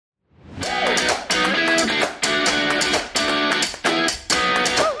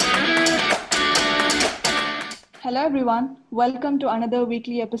Hello, everyone. Welcome to another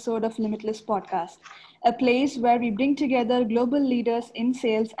weekly episode of Limitless Podcast, a place where we bring together global leaders in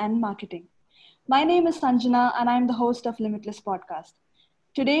sales and marketing. My name is Sanjana, and I'm the host of Limitless Podcast.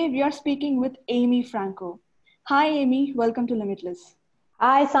 Today, we are speaking with Amy Franco. Hi, Amy. Welcome to Limitless.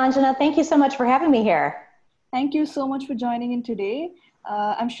 Hi, Sanjana. Thank you so much for having me here. Thank you so much for joining in today.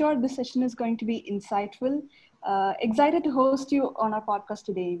 I'm sure this session is going to be insightful. Excited to host you on our podcast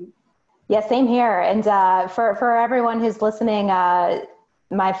today, Amy. Yeah, same here. And for everyone who's listening,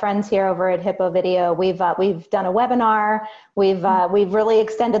 my friends here over at Hippo Video, we've done a webinar. We've really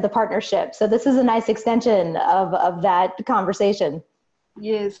extended the partnership. So this is a nice extension of that conversation.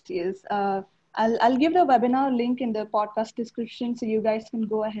 Yes. I'll give the webinar link in the podcast description so you guys can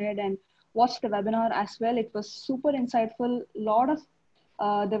go ahead and watch the webinar as well. It was super insightful. A lot of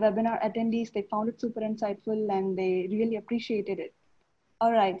the webinar attendees, they found it super insightful and they really appreciated it.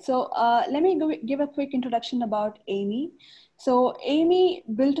 All right, so let me give a quick introduction about Amy. So Amy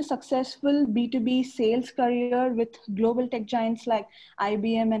built a successful B2B sales career with global tech giants like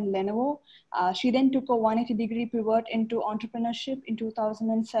IBM and Lenovo. She then took a 180-degree pivot into entrepreneurship in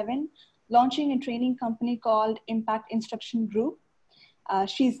 2007, launching a training company called Impact Instruction Group.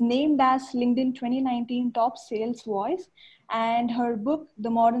 She's named as LinkedIn 2019 Top Sales Voice, and her book,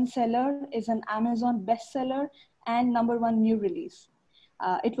 The Modern Seller, is an Amazon bestseller and #1 new release.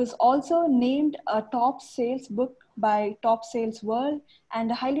 It was also named a top sales book by Top Sales World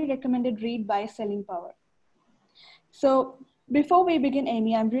and a highly recommended read by Selling Power. So before we begin,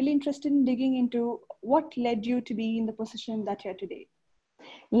 Amy, I'm really interested in digging into what led you to be in the position that you're today.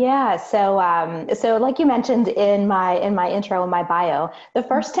 Yeah, so like you mentioned in my intro, in my bio, the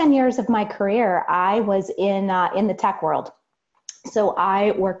first 10 years of my career, I was in the tech world. So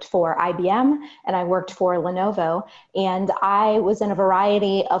I worked for IBM and I worked for Lenovo, and I was in a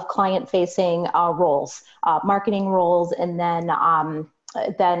variety of client-facing roles, marketing roles, and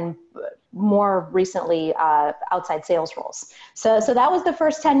then more recently outside sales roles. So that was the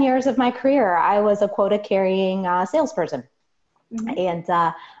first 10 years of my career. I was a quota-carrying salesperson. Mm-hmm.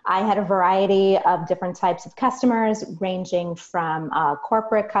 And I had a variety of different types of customers, ranging from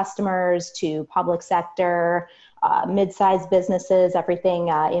corporate customers to public sector, mid-sized businesses, everything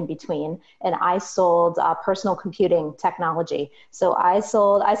in between. And I sold personal computing technology. So I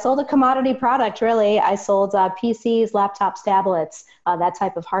sold a commodity product, really. I sold PCs, laptops, tablets, that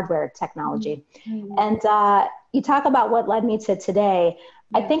type of hardware technology. Mm-hmm. And you talk about what led me to today.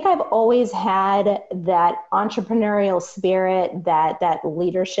 I think I've always had that entrepreneurial spirit, that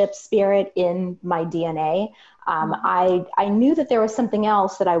leadership spirit in my DNA. I knew that there was something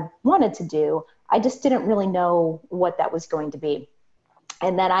else that I wanted to do. I just didn't really know what that was going to be.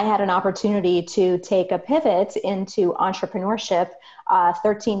 And then I had an opportunity to take a pivot into entrepreneurship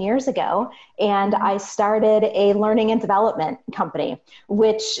 13 years ago. And I started a learning and development company,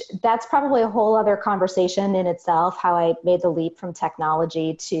 which that's probably a whole other conversation in itself, how I made the leap from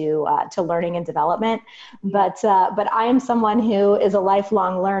technology to learning and development. But I am someone who is a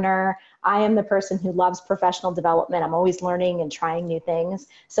lifelong learner. I am the person who loves professional development. I'm always learning and trying new things.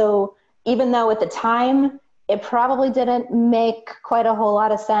 So even though at the time, it probably didn't make quite a whole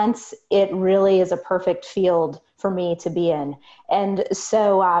lot of sense, it really is a perfect field for me to be in. And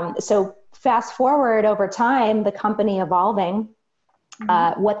so fast forward over time, the company evolving,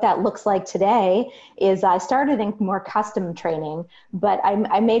 what that looks like today is I started in more custom training, but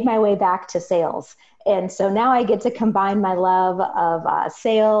I made my way back to sales. And so now I get to combine my love of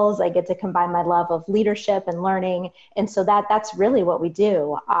sales. I get to combine my love of leadership and learning. And so that's really what we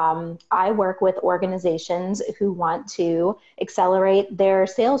do. I work with organizations who want to accelerate their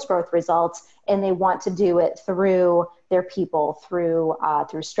sales growth results, and they want to do it through their people, through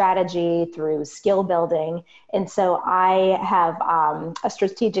strategy, through skill building. And so I have a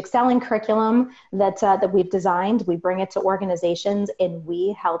strategic selling curriculum that we've designed. We bring it to organizations, and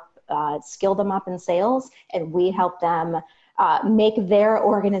we help skill them up in sales, and we help them make their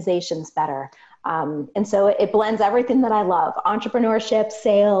organizations better. And so it blends everything that I love: entrepreneurship,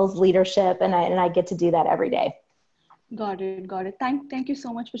 sales, leadership, and I get to do that every day. Got it. Thank you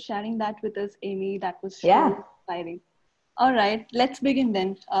so much for sharing that with us, Amy. That was really exciting. All right, let's begin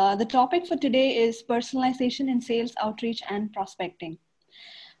then. The topic for today is personalization in sales outreach and prospecting.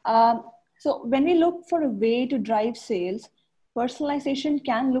 So when we look for a way to drive sales, personalization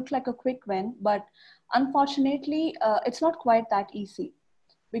can look like a quick win, but unfortunately, it's not quite that easy,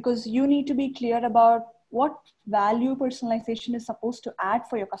 because you need to be clear about what value personalization is supposed to add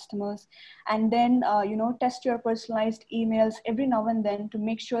for your customers, and then test your personalized emails every now and then to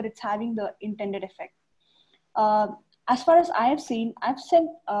make sure it's having the intended effect. as far as I have seen, I've sent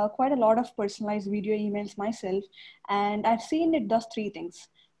quite a lot of personalized video emails myself, and I've seen it does three things.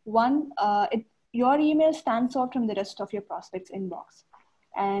 One, your email stands out from the rest of your prospects inbox.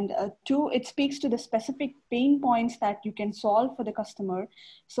 And two, it speaks to the specific pain points that you can solve for the customer.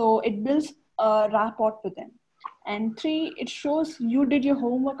 So it builds a rapport with them. And three, it shows you did your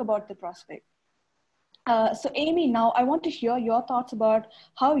homework about the prospect. So Amy, now I want to hear your thoughts about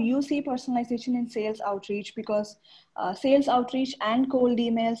how you see personalization in sales outreach, because sales outreach and cold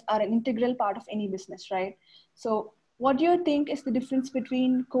emails are an integral part of any business, right? So what do you think is the difference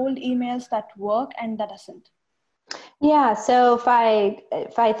between cold emails that work and that doesn't? Yeah, so if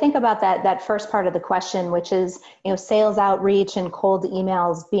I think about that first part of the question, which is, sales outreach and cold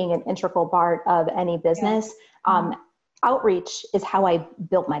emails being an integral part of any business, outreach is how I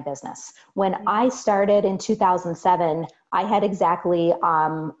built my business. When I started in 2007, I had exactly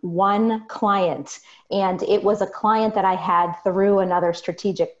one client, and it was a client that I had through another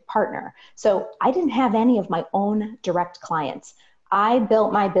strategic partner. So I didn't have any of my own direct clients. I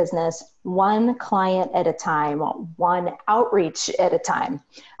built my business one client at a time, one outreach at a time.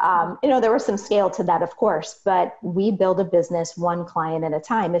 There was some scale to that, of course, but we build a business one client at a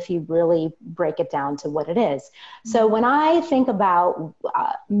time if you really break it down to what it is. So when I think about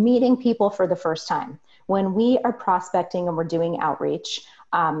meeting people for the first time, when we are prospecting and we're doing outreach,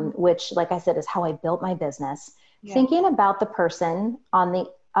 which, like I said, is how I built my business, thinking about the person on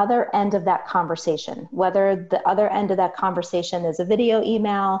the other end of that conversation, whether the other end of that conversation is a video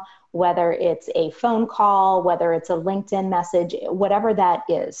email, whether it's a phone call, whether it's a LinkedIn message, whatever that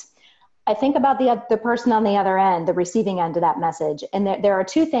is. I think about the person on the other end, the receiving end of that message. And there are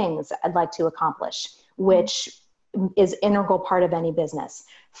two things I'd like to accomplish, which is integral part of any business.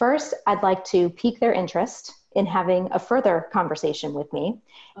 First, I'd like to pique their interest in having a further conversation with me.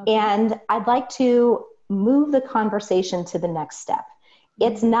 Okay. And I'd like to move the conversation to the next step.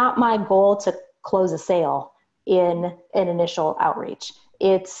 It's not my goal to close a sale in an initial outreach.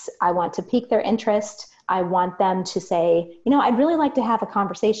 I want to pique their interest. I want them to say, I'd really like to have a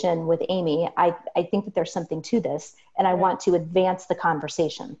conversation with Amy. I think that there's something to this, and I want to advance the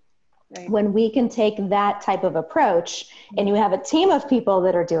conversation. Right. When we can take that type of approach, and you have a team of people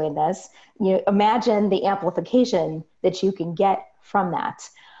that are doing this, you imagine the amplification that you can get from that.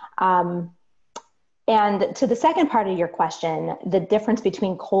 And to the second part of your question, the difference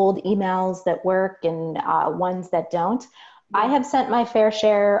between cold emails that work and ones that don't, I have sent my fair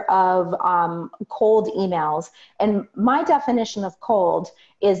share of cold emails. And my definition of cold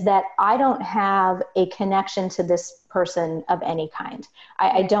is that I don't have a connection to this person of any kind.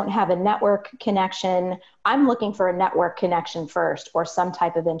 I don't have a network connection. I'm looking for a network connection first, or some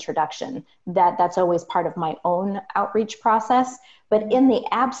type of introduction. That's always part of my own outreach process. But in the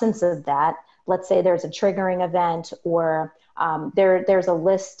absence of that, let's say there's a triggering event, or there's a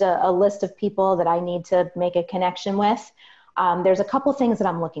list of people that I need to make a connection with. There's a couple things that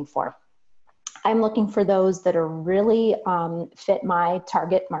I'm looking for. I'm looking for those that are really fit my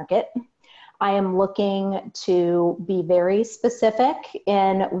target market. I am looking to be very specific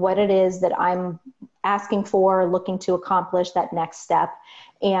in what it is that I'm asking for, looking to accomplish that next step,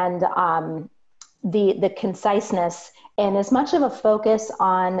 and the conciseness and as much of a focus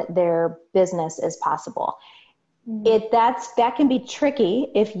on their business as possible. That can be tricky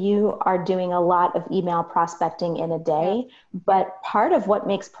if you are doing a lot of email prospecting in a day, but part of what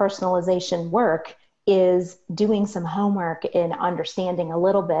makes personalization work is doing some homework and understanding a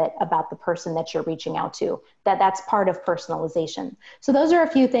little bit about the person that you're reaching out to. That's part of personalization. So those are a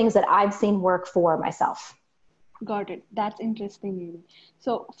few things that I've seen work for myself. Got it. That's interesting, Amy.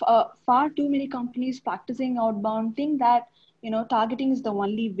 So far too many companies practicing outbound think that targeting is the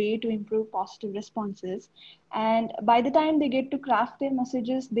only way to improve positive responses. And by the time they get to craft their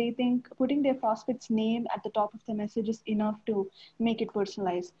messages, they think putting their prospect's name at the top of the message is enough to make it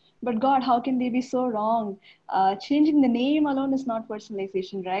personalized. But God, how can they be so wrong? Changing the name alone is not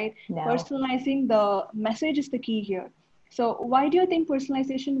personalization, right? No. Personalizing the message is the key here. So why do you think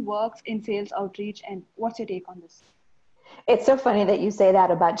personalization works in sales outreach, and what's your take on this? It's so funny that you say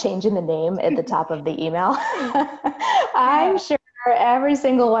that about changing the name at the top of the email. I'm sure every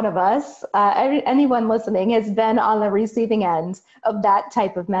single one of us, anyone listening, has been on the receiving end of that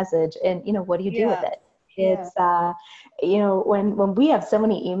type of message. And, what do you do with it? It's, when we have so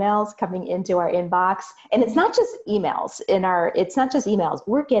many emails coming into our inbox, and it's not just emails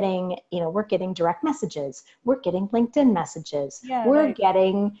we're getting direct messages, we're getting LinkedIn messages, we're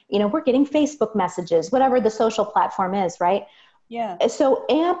getting Facebook messages, whatever the social platform is, right? Yeah. So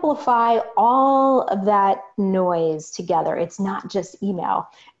amplify all of that noise together. It's not just email.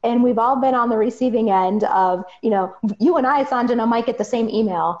 And we've all been on the receiving end of, you and I, Sanjana, might get the same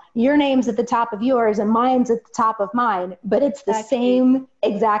email. Your name's at the top of yours and mine's at the top of mine, but it's the same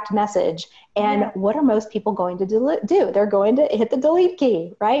exact message. And what are most people going to do? They're going to hit the delete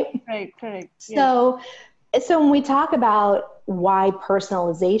key, right? Right, correct. So when we talk about why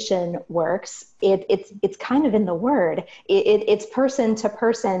personalization works, it's kind of in the word. It's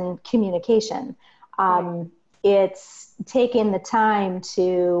person-to-person communication. It's taking the time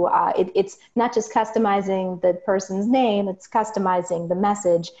to, it's not just customizing the person's name, it's customizing the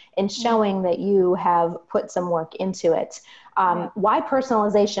message and showing that you have put some work into it. Why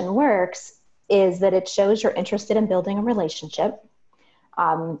personalization works is that it shows you're interested in building a relationship.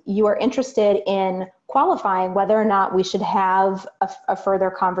 You are interested in qualifying whether or not we should have a further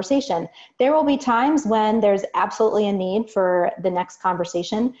conversation. There will be times when there's absolutely a need for the next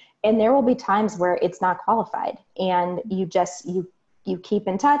conversation, and there will be times where it's not qualified, and you keep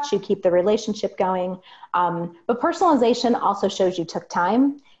in touch, you keep the relationship going. But personalization also shows you took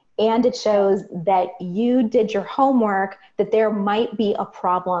time, and it shows that you did your homework, that there might be a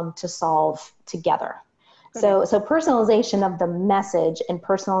problem to solve together. So personalization of the message and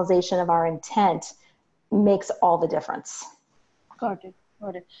personalization of our intent makes all the difference. Got it.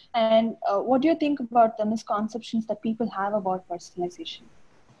 And what do you think about the misconceptions that people have about personalization?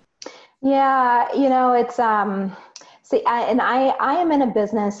 Yeah, it's, I am in a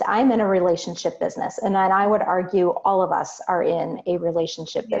business, I'm in a relationship business, and I would argue all of us are in a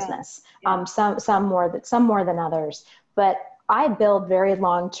relationship business. Some more than others, but I build very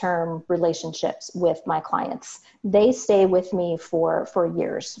long-term relationships with my clients. They stay with me for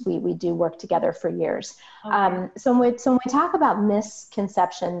years. We do work together for years. So when we talk about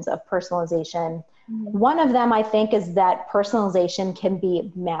misconceptions of personalization, one of them I think is that personalization can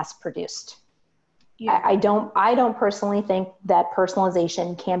be mass-produced. I don't personally think that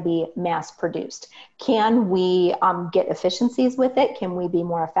personalization can be mass-produced. Can we get efficiencies with it? Can we be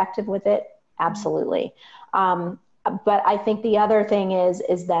more effective with it? Absolutely. But I think the other thing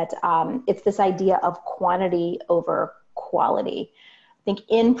is that it's this idea of quantity over quality. I think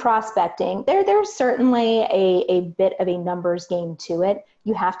in prospecting, there's certainly a bit of a numbers game to it.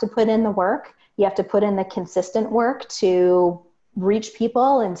 You have to put in the work. You have to put in the consistent work to reach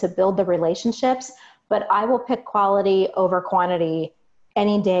people and to build the relationships. But I will pick quality over quantity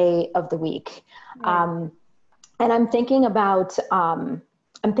any day of the week. And I'm thinking about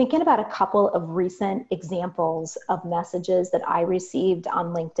a couple of recent examples of messages that I received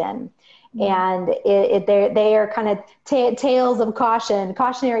on LinkedIn. And they are kind of tales of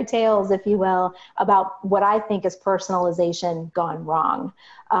cautionary tales, if you will, about what I think is personalization gone wrong.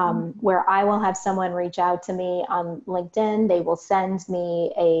 Where I will have someone reach out to me on LinkedIn. They will send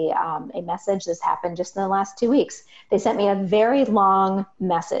me a message. This happened just in the last 2 weeks. They sent me a very long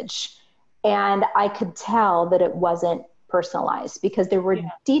message, and I could tell that it wasn't personalized because there were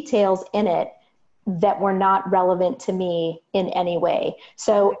details in it that were not relevant to me in any way.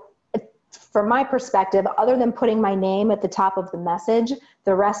 So from my perspective, other than putting my name at the top of the message,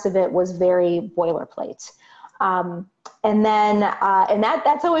 the rest of it was very boilerplate. And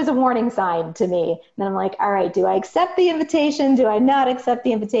that's always a warning sign to me. And then I'm like, all right, do I accept the invitation? Do I not accept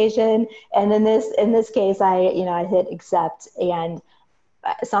the invitation? And in this case, I hit accept, and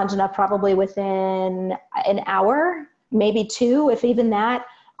Sanjana, probably within an hour, maybe 2, if even that,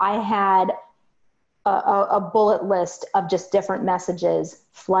 I had a bullet list of just different messages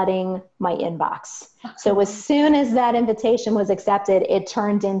flooding my inbox. So as soon as that invitation was accepted, it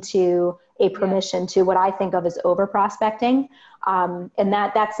turned into a permission to what I think of as over prospecting. And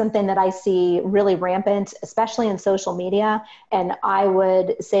that's something that I see really rampant, especially in social media. And I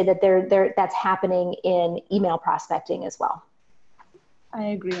would say that that's happening in email prospecting as well. I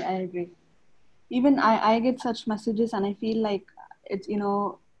agree. Even I get such messages, and I feel like it's,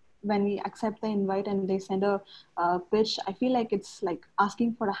 when we accept the invite and they send a pitch, I feel like it's like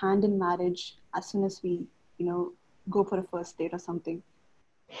asking for a hand in marriage as soon as we, go for a first date or something.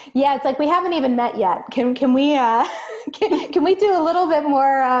 Yeah, it's like we haven't even met yet. Can we can we do a little bit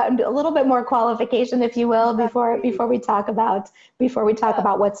more qualification, if you will, before we talk about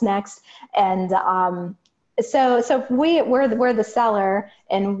what's next? And so we're the seller,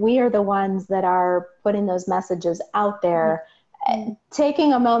 and we are the ones that are putting those messages out there.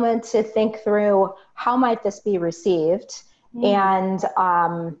 Taking a moment to think through how might this be received, and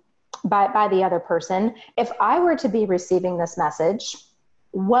by the other person. If I were to be receiving this message,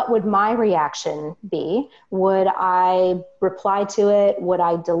 what would my reaction be? Would I reply to it? Would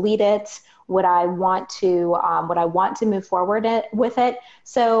I delete it? Would I want to move forward with it?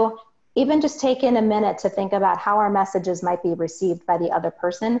 So even just taking a minute to think about how our messages might be received by the other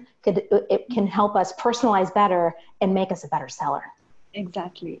person, it can help us personalize better and make us a better seller.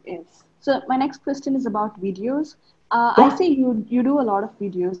 Exactly, yes. So my next question is about videos. I Yeah. say you do a lot of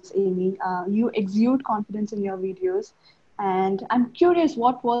videos, Amy. You exude confidence in your videos, and I'm curious,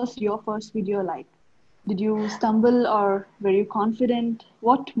 what was your first video like? Did you stumble or were you confident?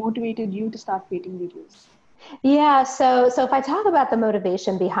 What motivated you to start creating videos? Yeah, so if I talk about the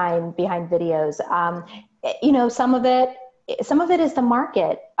motivation behind videos, some of it is the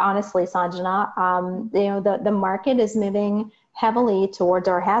market. Honestly, Sanjana, the market is moving heavily towards,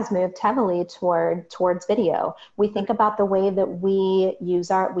 or has moved heavily towards video. We think about the way that we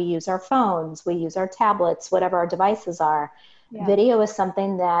use our phones, we use our tablets, whatever our devices are. Yeah. Video is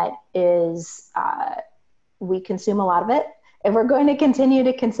something that is we consume a lot of it, and we're going to continue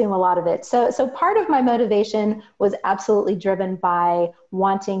to consume a lot of it. So part of my motivation was absolutely driven by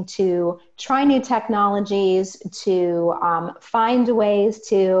wanting to try new technologies, to find ways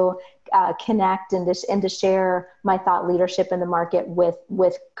to connect and to share my thought leadership in the market with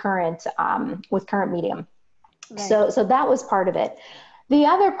current medium. Right. So that was part of it. The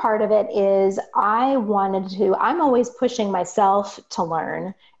other part of it is I'm always pushing myself to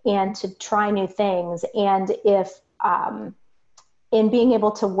learn and to try new things. And if, in being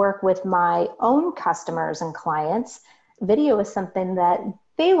able to work with my own customers and clients, video is something that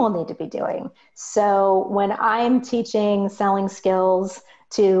they will need to be doing. So when I'm teaching selling skills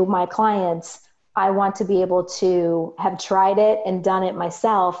to my clients, I want to be able to have tried it and done it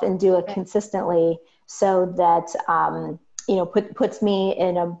myself and do it consistently, so that puts me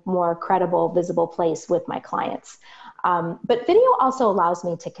in a more credible, visible place with my clients. But video also allows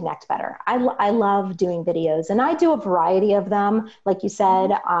me to connect better. I love doing videos, and I do a variety of them. Like you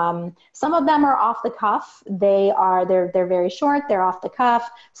said, some of them are off the cuff. They're very short. They're off the cuff.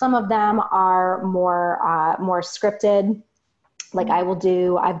 Some of them are more scripted. Like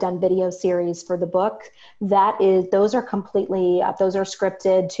I've done video series for the book. Those are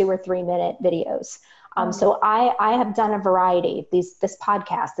scripted 2 or 3 minute videos. So I have done a variety. This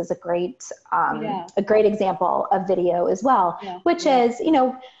podcast is a great example of video as well, which is,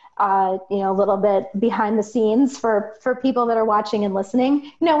 a little bit behind the scenes for people that are watching and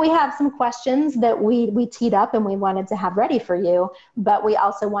listening. We have some questions that we teed up and we wanted to have ready for you, but we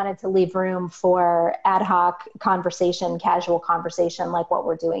also wanted to leave room for ad hoc conversation, casual conversation, like what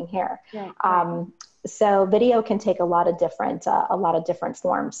we're doing here. Right. So video can take a lot of different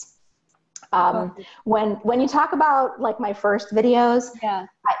forms. When you talk about like my first videos, I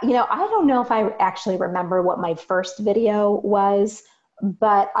don't know if I actually remember what my first video was,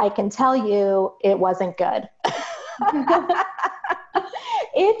 but I can tell you it wasn't good.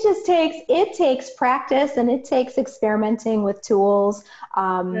 It takes practice, and it takes experimenting with tools.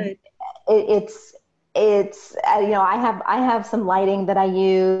 Right. I have some lighting that I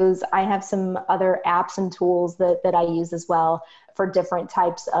use. I have some other apps and tools that I use as well for different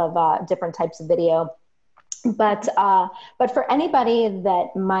types of video. But for anybody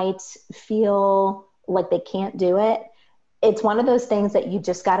that might feel like they can't do it, it's one of those things that you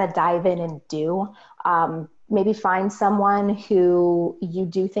just got to dive in and do. Maybe find someone who you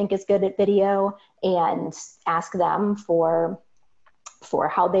do think is good at video and ask them for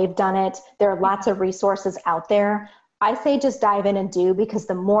how they've done it. There are lots of resources out there. I say just dive in and do, because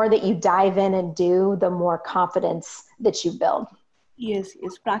the more that you dive in and do, the more confidence that you build. Yes.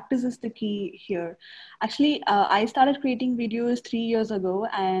 Practice is the key here. Actually, I started creating videos 3 years ago,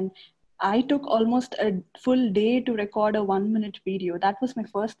 and I took almost a full day to record a 1 minute video. That was my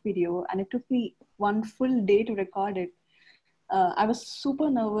first video, and it took me 1 full day to record it. I was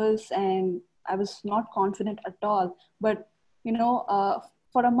super nervous and I was not confident at all. But,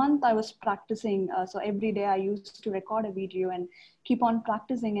 for a month I was practicing. So every day I used to record a video and keep on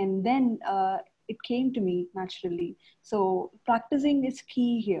practicing. And then it came to me naturally. So practicing is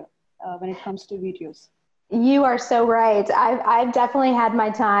key here when it comes to videos. You are so right. I've definitely had my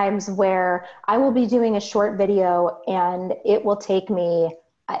times where I will be doing a short video and it will take me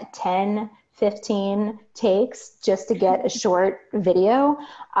 10, 15 takes just to get a short video.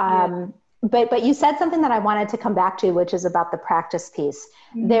 But you said something that I wanted to come back to, which is about the practice piece.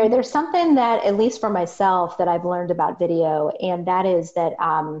 Mm-hmm. There's something that, at least for myself, that I've learned about video, and that is that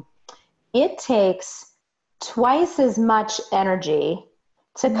it takes twice as much energy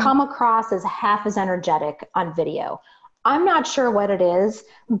to come across as half as energetic on video. I'm not sure what it is,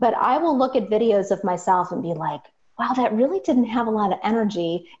 but I will look at videos of myself and be like, wow, that really didn't have a lot of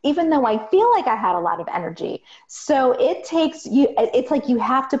energy, even though I feel like I had a lot of energy. So it takes you, it's like you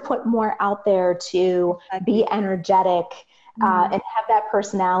have to put more out there to be Exactly. energetic Mm. and have that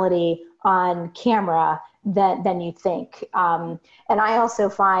personality on camera than you think. And I also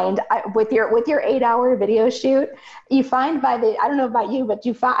find with your 8-hour video shoot, you find by the, I don't know about you, but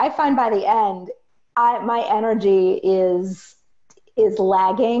I find by the end, my energy is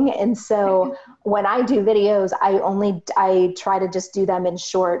lagging. And so when I do videos, I try to just do them in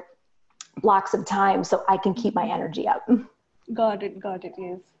short blocks of time so I can keep my energy up. Got it. Got it.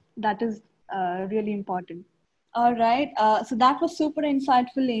 Yes. That is really important. All right. So that was super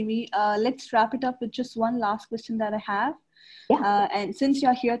insightful, Amy. Let's wrap it up with just one last question that I have. Yeah. And since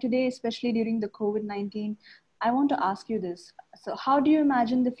you're here today, especially during the COVID-19, I want to ask you this. So, how do you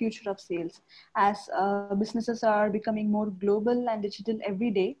imagine the future of sales as businesses are becoming more global and digital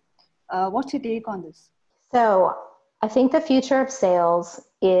every day? What's your take on this? So I think the future of sales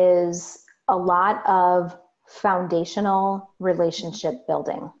is a lot of foundational relationship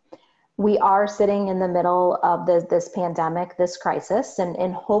building. We are sitting in the middle of this pandemic, this crisis,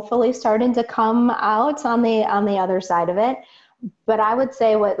 and hopefully starting to come out on the other side of it. But I would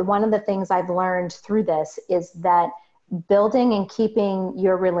say one of the things I've learned through this is that building and keeping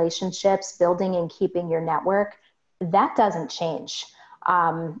your relationships, building and keeping your network, that doesn't change.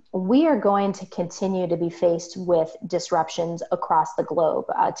 We are going to continue to be faced with disruptions across the globe,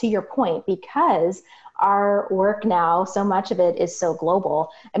 to your point, because our work now, so much of it is so global.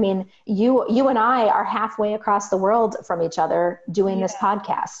 I mean, you and I are halfway across the world from each other doing this Yeah.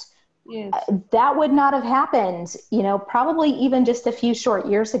 podcast. Yes. That would not have happened, probably even just a few short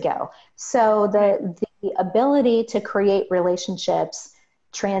years ago. So Right. the ability to create relationships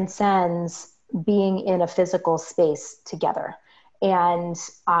transcends being in a physical space together. And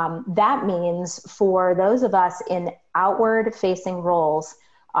that means for those of us in outward facing roles,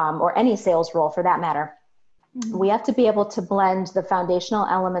 or any sales role for that matter, Mhm. we have to be able to blend the foundational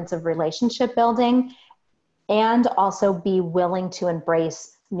elements of relationship building and also be willing to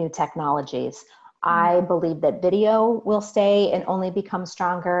embrace new technologies. Mhm. I believe that video will stay and only become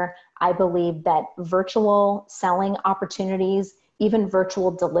stronger. I believe that virtual selling opportunities, even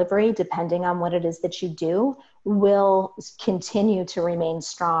virtual delivery, depending on what it is that you do, will continue to remain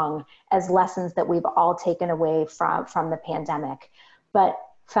strong as lessons that we've all taken away from the pandemic. But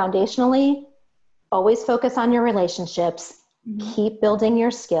foundationally, always focus on your relationships, Mhm. keep building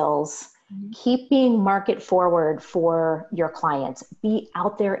your skills, Mhm. keep being market forward for your clients, be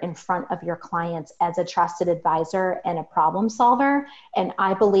out there in front of your clients as a trusted advisor and a problem solver. And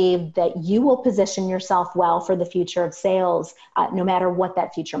I believe that you will position yourself well for the future of sales, no matter what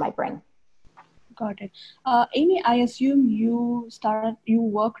that future might bring. Got it. Amy, I assume you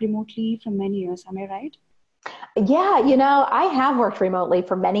work remotely for many years. Am I right? Yeah, I have worked remotely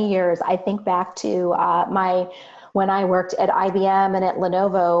for many years. I think back to when I worked at IBM and at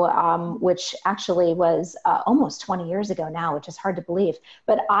Lenovo, which actually was almost 20 years ago now, which is hard to believe.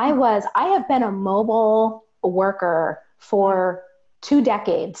 But I have been a mobile worker Wow. for 2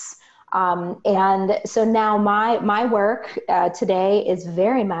 decades. And so now my work today is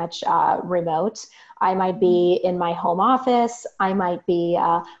very much remote. I might Mhm. be in my home office. I might be,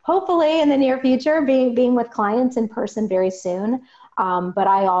 hopefully in the near future, being with clients in person very soon. But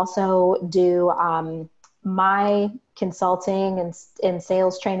I also do my consulting and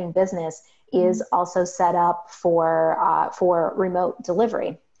sales training business is Mhm. also set up for remote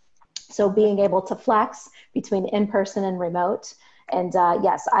delivery. So All right. being able to flex between in-person and remote. And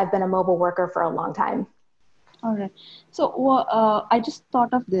yes, I've been a mobile worker for a long time. All right. So, I just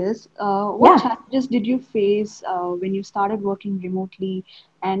thought of this. What Yeah. challenges did you face when you started working remotely,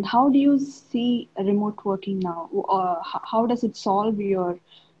 and how do you see remote working now? How does it solve your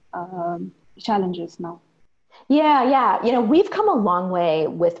challenges now? Yeah, yeah. We've come a long way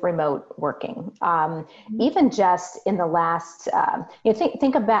with remote working. Mhm. Even just in the last,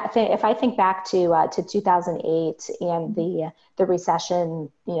 think about if I think back to 2008 and Mhm. the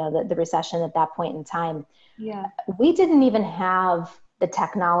recession, the recession at that point in time, Yeah. we didn't even have the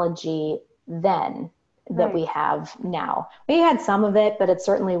technology then that Right. we have now. We had some of it, but it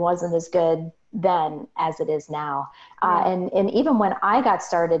certainly wasn't as good then as it is now. Right. And even when I got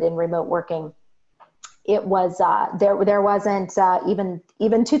started in remote working, it was there wasn't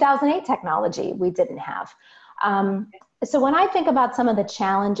even 2008 technology we didn't have. Um, so when I think about some of the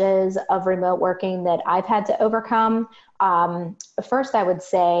challenges of remote working that I've had to overcome, first I would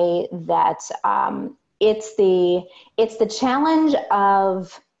say that it's the challenge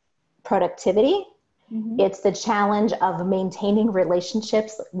of productivity It's the challenge of maintaining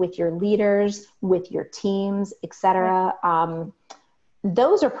relationships with your leaders, with your teams, etc.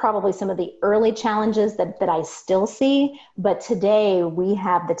 Those are probably some of the early challenges that I still see, but today we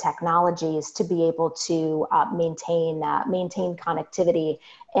have the technologies to be able to maintain connectivity,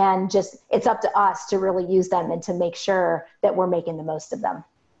 and just it's up to us to really use them and to make sure that we're making the most of them.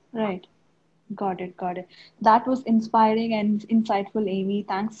 Right. Got it. That was inspiring and insightful, Amy.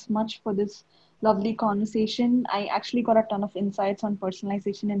 Thanks much for this lovely conversation. I actually got a ton of insights on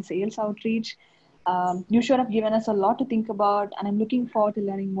personalization and sales outreach. You sure have given us a lot to think about, and I'm looking forward to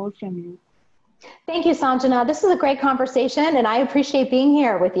learning more from you. Thank you, Sanjana. This is a great conversation, and I appreciate being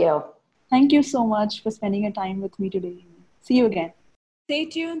here with you. Thank you so much for spending your time with me today. See you again. Stay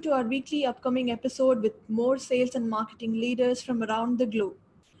tuned to our weekly upcoming episode with more sales and marketing leaders from around the globe.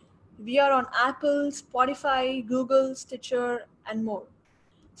 We are on Apple, Spotify, Google, Stitcher, and more.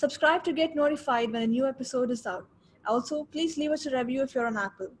 Subscribe to get notified when a new episode is out. Also, please leave us a review if you're on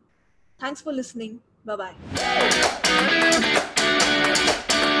Apple. Thanks for listening. Bye-bye.